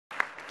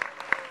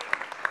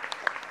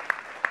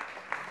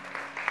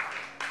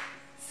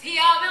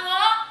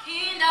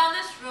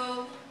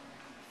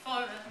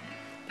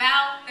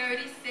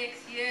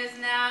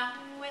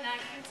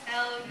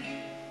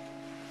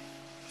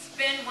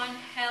one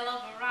hell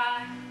of a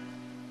ride.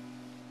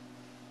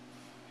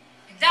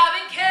 And I've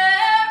been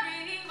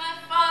carrying my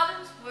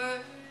father's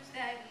words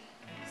that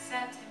he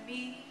said to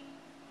me.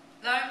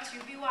 Learn to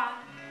be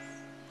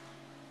wise,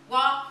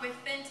 walk with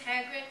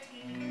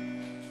integrity,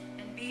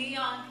 and be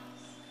honest.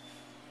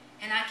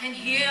 And I can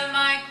hear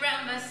my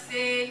grandma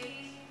say,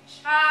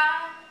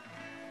 child,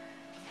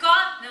 I've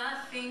got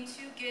nothing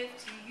to give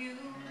to you.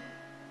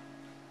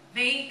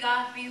 May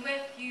God be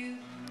with you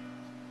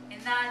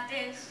in that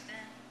distant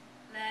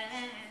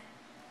land.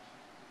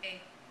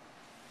 Hey.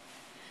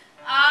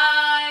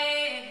 I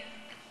am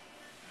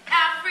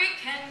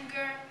African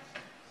girl.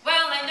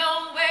 Well, I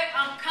know where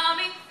I'm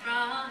coming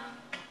from,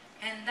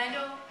 and I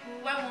know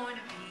who I want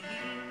to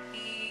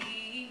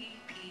be.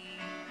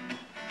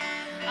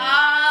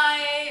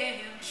 I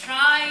am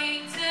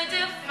trying to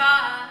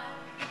defy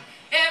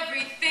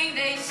everything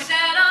they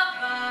said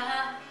of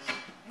us,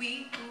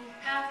 we who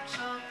have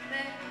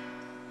chocolate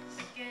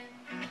skin.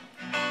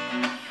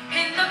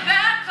 In the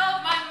back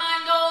of my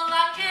mind, all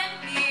I can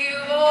hear,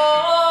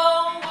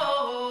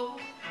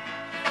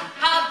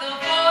 how the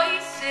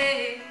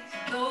voices,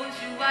 those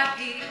who I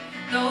hear,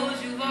 those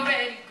who've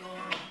already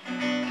gone,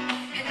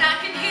 and I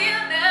can hear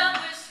them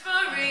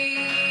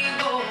whispering,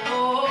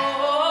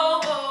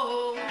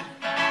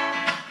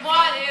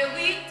 what do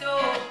we do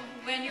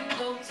when you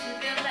go to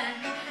the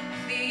land?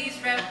 Please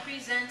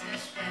represent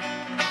us well.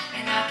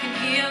 And I can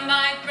hear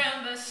my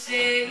grandma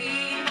say,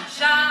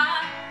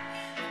 child,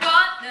 I've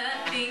got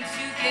nothing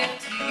to give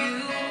to you,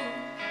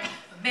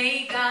 but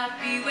may God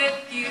be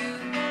with you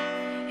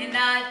in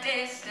that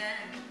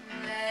distant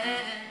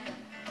land.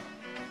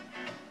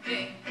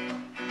 Hey.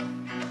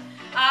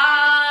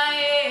 I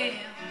am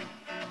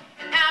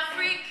an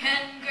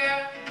African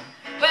girl.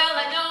 Well,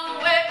 I know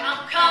where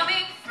I'm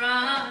coming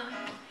from,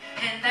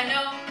 and I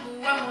know who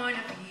I want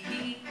to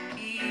be.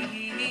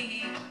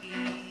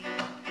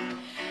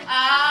 I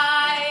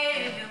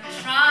am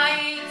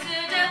trying to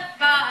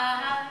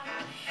defy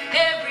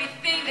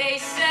everything they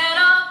said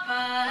of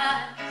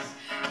us,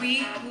 we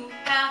who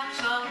have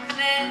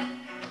chocolate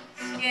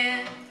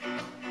skin.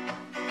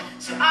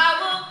 So I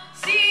will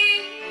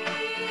sing,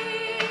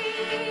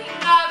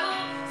 I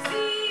will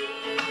sing,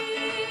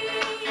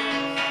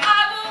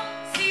 I will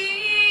sing,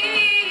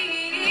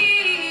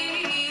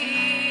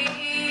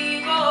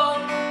 oh,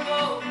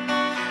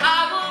 I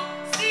will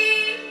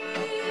sing,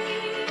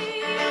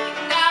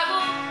 I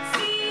will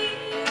sing,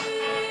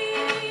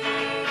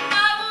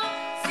 I will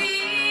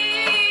sing,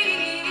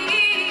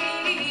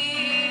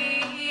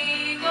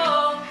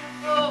 oh,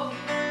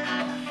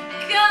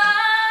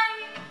 God,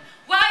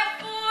 why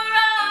for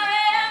I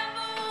am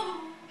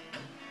moved.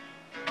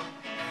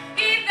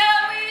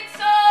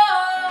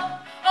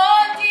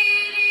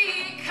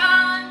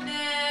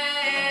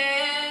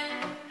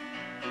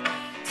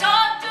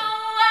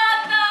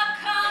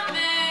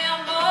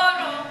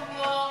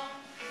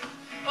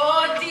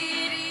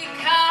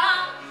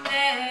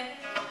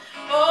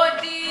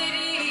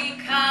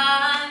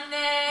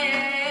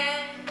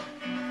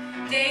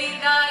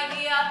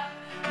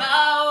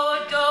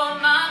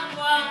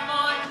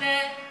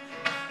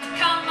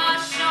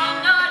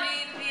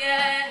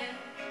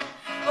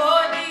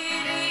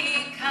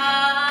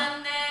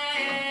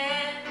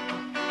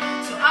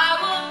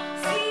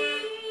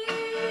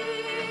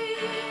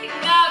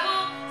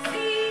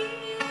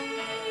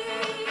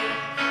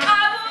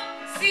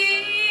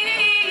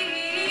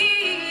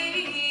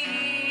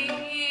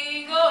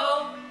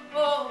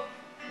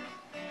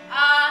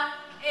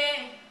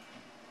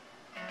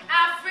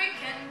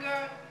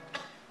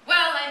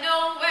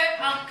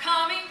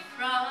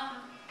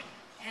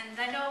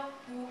 I know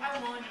who I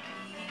want to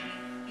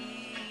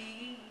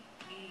be.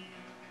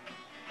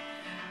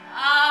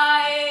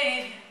 I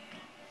am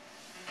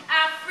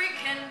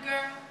African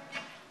girl.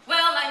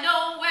 Well, I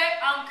know where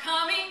I'm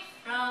coming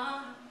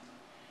from,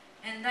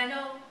 and I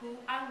know who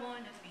I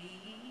want to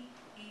be.